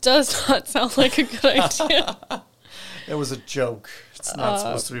 That does not sound like a good idea. It was a joke. It's not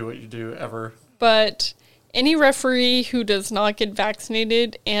supposed to be what you do ever. But any referee who does not get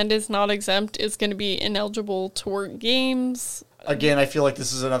vaccinated and is not exempt is going to be ineligible to work games. Again, I feel like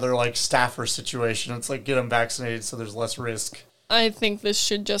this is another like staffer situation. It's like get them vaccinated so there's less risk. I think this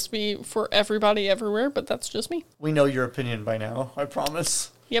should just be for everybody everywhere, but that's just me. We know your opinion by now, I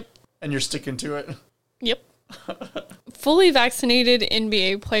promise. Yep. And you're sticking to it. Yep. Fully vaccinated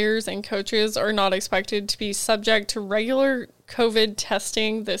NBA players and coaches are not expected to be subject to regular COVID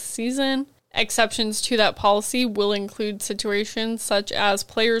testing this season. Exceptions to that policy will include situations such as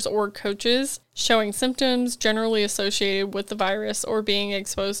players or coaches showing symptoms generally associated with the virus or being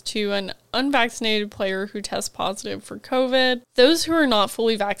exposed to an unvaccinated player who tests positive for COVID. Those who are not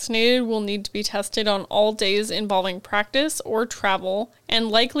fully vaccinated will need to be tested on all days involving practice or travel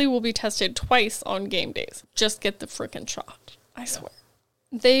and likely will be tested twice on game days. Just get the frickin' shot, I swear.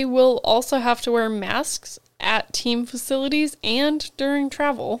 They will also have to wear masks at team facilities and during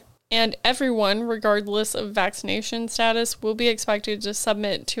travel. And everyone, regardless of vaccination status, will be expected to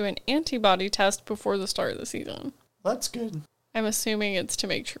submit to an antibody test before the start of the season. That's good. I'm assuming it's to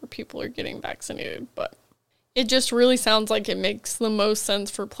make sure people are getting vaccinated, but it just really sounds like it makes the most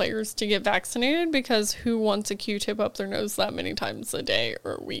sense for players to get vaccinated because who wants a Q-tip up their nose that many times a day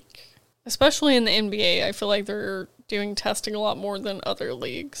or a week? Especially in the NBA, I feel like they're doing testing a lot more than other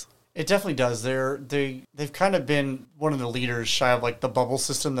leagues. It definitely does. They've kind of been one of the leaders shy of like the bubble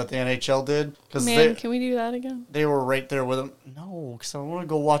system that the NHL did. Can we do that again? They were right there with them. No, because I want to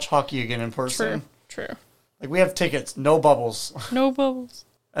go watch hockey again in person. True. Like we have tickets, no bubbles. No bubbles.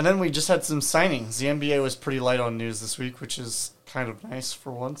 And then we just had some signings. The NBA was pretty light on news this week, which is kind of nice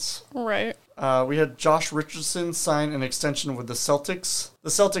for once. Right. We had Josh Richardson sign an extension with the Celtics. The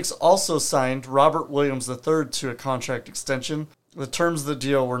Celtics also signed Robert Williams III to a contract extension. The terms of the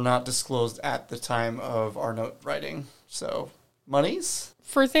deal were not disclosed at the time of our note writing. So, monies?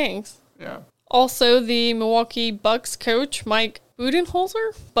 For things. Yeah. Also, the Milwaukee Bucks coach, Mike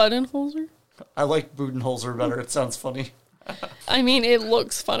Budenholzer? I like Budenholzer better. It sounds funny. I mean, it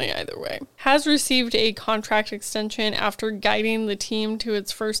looks funny either way. Has received a contract extension after guiding the team to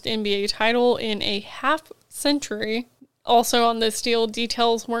its first NBA title in a half century. Also on this deal,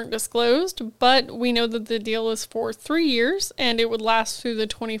 details weren't disclosed, but we know that the deal is for 3 years and it would last through the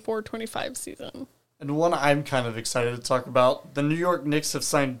 24-25 season. And one I'm kind of excited to talk about, the New York Knicks have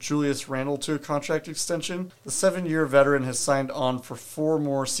signed Julius Randle to a contract extension. The 7-year veteran has signed on for 4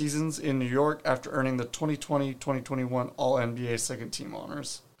 more seasons in New York after earning the 2020-2021 All-NBA second team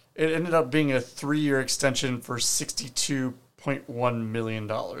honors. It ended up being a 3-year extension for $62.1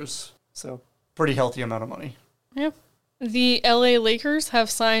 million. So, pretty healthy amount of money. Yeah. The LA Lakers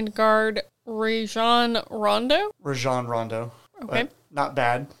have signed guard Rajon Rondo. Okay. Not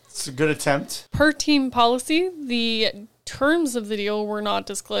bad. It's a good attempt. Per team policy, the terms of the deal were not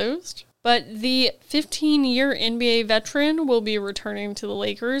disclosed, but the 15-year NBA veteran will be returning to the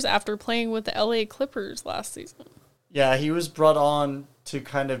Lakers after playing with the LA Clippers last season. Yeah, he was brought on to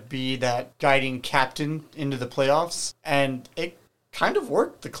kind of be that guiding captain into the playoffs, and it kind of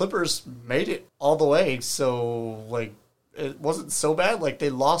worked. The Clippers made it all the way, so, like, it wasn't so bad. Like, they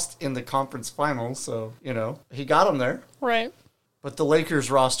lost in the conference finals, so, you know, he got them there. Right. But the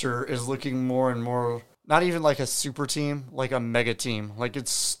Lakers roster is looking more and more, not even like a super team, like a mega team. Like,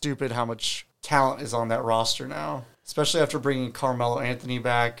 it's stupid how much talent is on that roster now, especially after bringing Carmelo Anthony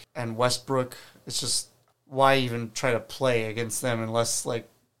back and Westbrook. It's just, why even try to play against them unless, like,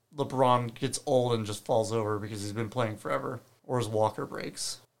 LeBron gets old and just falls over because he's been playing forever. or his walker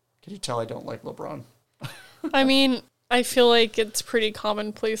breaks. Can you tell I don't like LeBron? I mean, I feel like it's pretty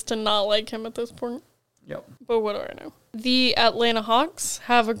commonplace to not like him at this point. Yep. But what do I know? The Atlanta Hawks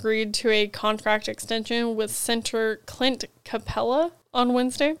have agreed to a contract extension with center Clint Capella on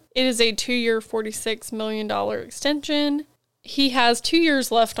Wednesday. It is a 2-year, $46 million extension. He has 2 years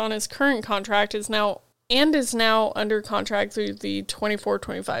left on his current contract, is now under contract through the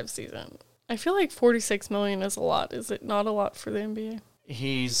 24-25 season. I feel like $46 million is a lot. Is it not a lot for the NBA?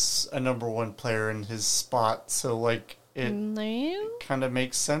 He's a number one player in his spot, so like it kind of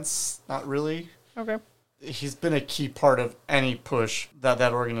makes sense. Not really. Okay. He's been a key part of any push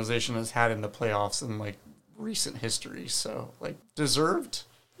that organization has had in the playoffs in like recent history. So like deserved.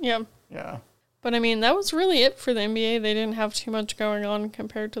 Yeah. Yeah. But I mean, that was really it for the NBA. They didn't have too much going on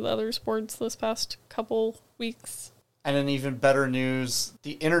compared to the other sports this past couple weeks. And in even better news,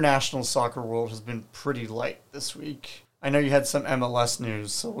 the international soccer world has been pretty light this week. I know you had some MLS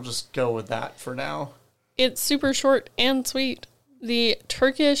news, so we'll just go with that for now. It's super short and sweet. The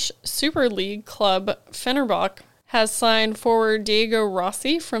Turkish Super League club Fenerbahce has signed forward Diego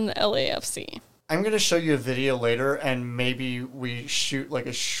Rossi from the LAFC. I'm going to show you a video later, and maybe we shoot like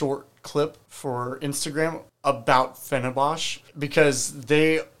a short clip for Instagram about Fenerbahce, because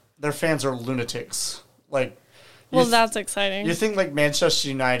their fans are lunatics. Like, well, that's exciting. You think like Manchester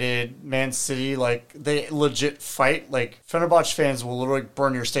United, Man City, like they legit fight. Like Fenerbahce fans will literally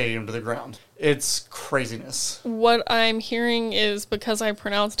burn your stadium to the ground. It's craziness. What I'm hearing is because I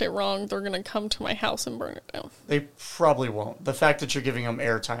pronounced it wrong, they're going to come to my house and burn it down. They probably won't. The fact that you're giving them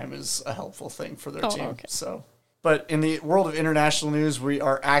airtime is a helpful thing for their team. Okay. So, but in the world of international news, we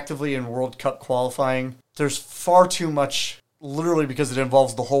are actively in World Cup qualifying. There's far too much, literally because it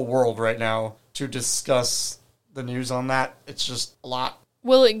involves the whole world right now, to discuss the news on that. It's just a lot.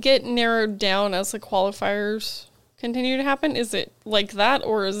 Will it get narrowed down as the qualifiers continue to happen? Is it like that,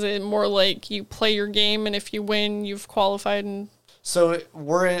 or is it more like you play your game and if you win, you've qualified? And so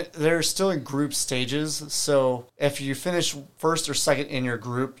they're still in group stages. So if you finish first or second in your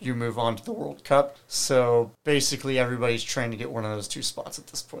group, you move on to the World Cup. So basically everybody's trying to get one of those two spots at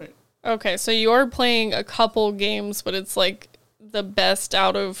this point. Okay, so you are playing a couple games, but it's like the best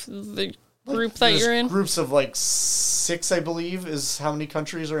out of the group that you're in? Groups of like 6, I believe, is how many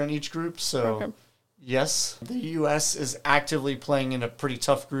countries are in each group. So okay. Yes, the U.S. is actively playing in a pretty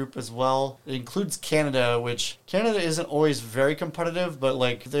tough group as well. It includes Canada, which Canada isn't always very competitive, but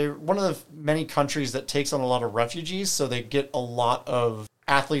like they're one of the many countries that takes on a lot of refugees, so they get a lot of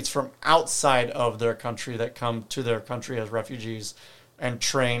athletes from outside of their country that come to their country as refugees and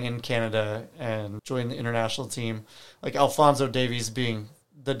train in Canada and join the international team. Like Alphonso Davies being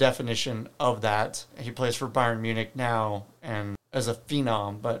the definition of that. He plays for Bayern Munich now and as a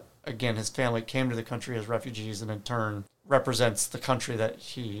phenom, but again, his family came to the country as refugees and in turn represents the country that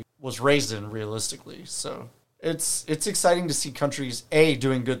he was raised in realistically. So it's exciting to see countries, A,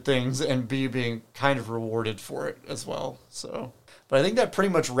 doing good things and B, being kind of rewarded for it as well. So, but I think that pretty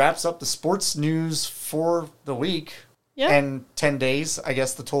much wraps up the sports news for the week. Yeah. And 10 days, I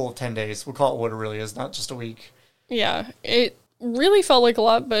guess the total of 10 days. We'll call it what it really is, not just a week. Yeah, it really felt like a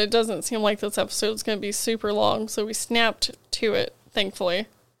lot, but it doesn't seem like this episode's going to be super long, so we snapped to it, thankfully.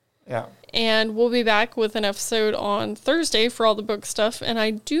 Yeah. And we'll be back with an episode on Thursday for all the book stuff, and I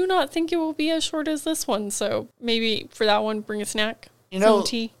do not think it will be as short as this one, so maybe for that one, bring a snack. You know,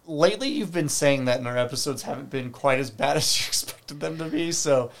 tea. Lately you've been saying that and our episodes haven't been quite as bad as you expected them to be,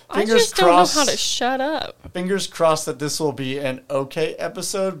 so I just don't know how to shut up. Fingers crossed that this will be an okay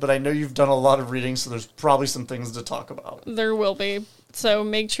episode, but I know you've done a lot of reading, so there's probably some things to talk about. There will be, so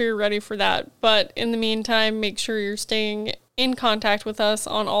make sure you're ready for that. But in the meantime, make sure you're staying in contact with us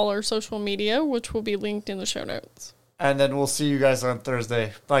on all our social media, which will be linked in the show notes. And then we'll see you guys on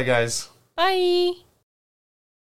Thursday. Bye, guys. Bye.